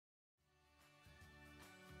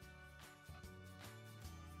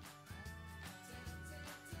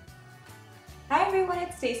everyone,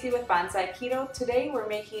 it's Stacey with Bonsai Keto. Today we're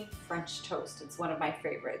making French toast. It's one of my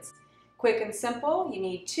favorites. Quick and simple, you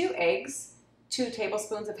need 2 eggs, 2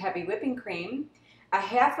 tablespoons of heavy whipping cream, a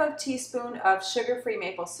half a teaspoon of sugar-free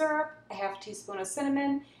maple syrup, a half teaspoon of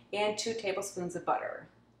cinnamon, and 2 tablespoons of butter.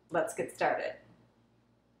 Let's get started.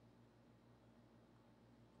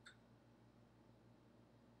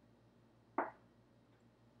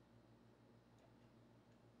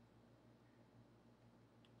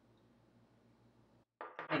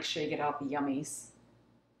 Make sure you get all the yummies.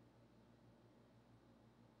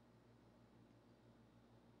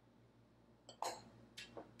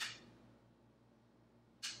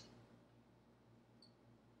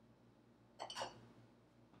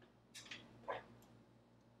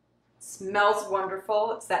 Smells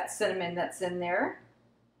wonderful. It's that cinnamon that's in there.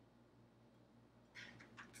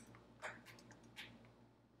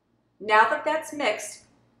 Now that that's mixed,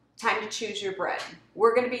 time to choose your bread.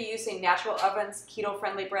 We're going to be using Natural Oven's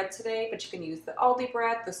keto-friendly bread today, but you can use the Aldi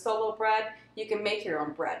bread, the Solo bread. You can make your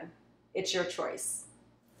own bread. It's your choice.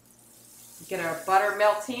 Get our butter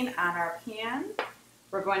melting on our pan.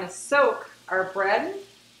 We're going to soak our bread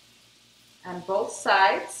on both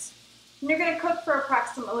sides. And you're going to cook for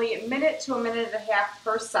approximately a minute to a minute and a half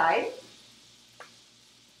per side.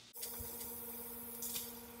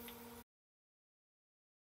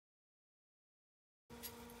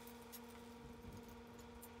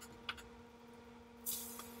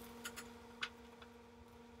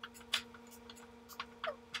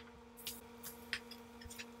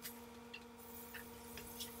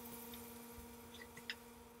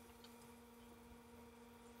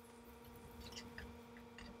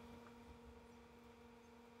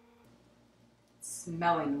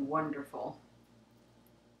 Smelling wonderful.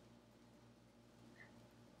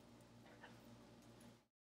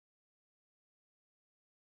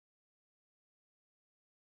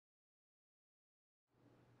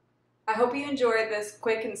 I hope you enjoy this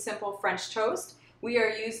quick and simple French toast. We are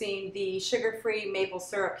using the sugar-free maple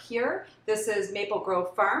syrup here. This is Maple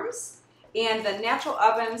Grove Farms, and the Natural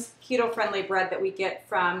Oven's keto-friendly bread that we get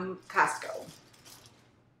from Costco.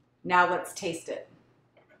 Now let's taste it.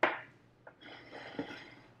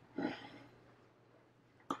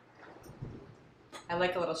 I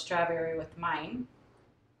like a little strawberry with mine.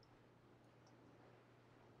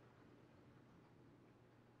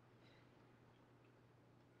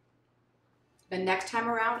 The next time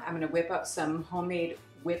around, I'm going to whip up some homemade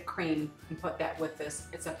whipped cream and put that with this.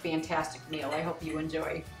 It's a fantastic meal. I hope you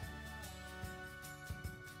enjoy.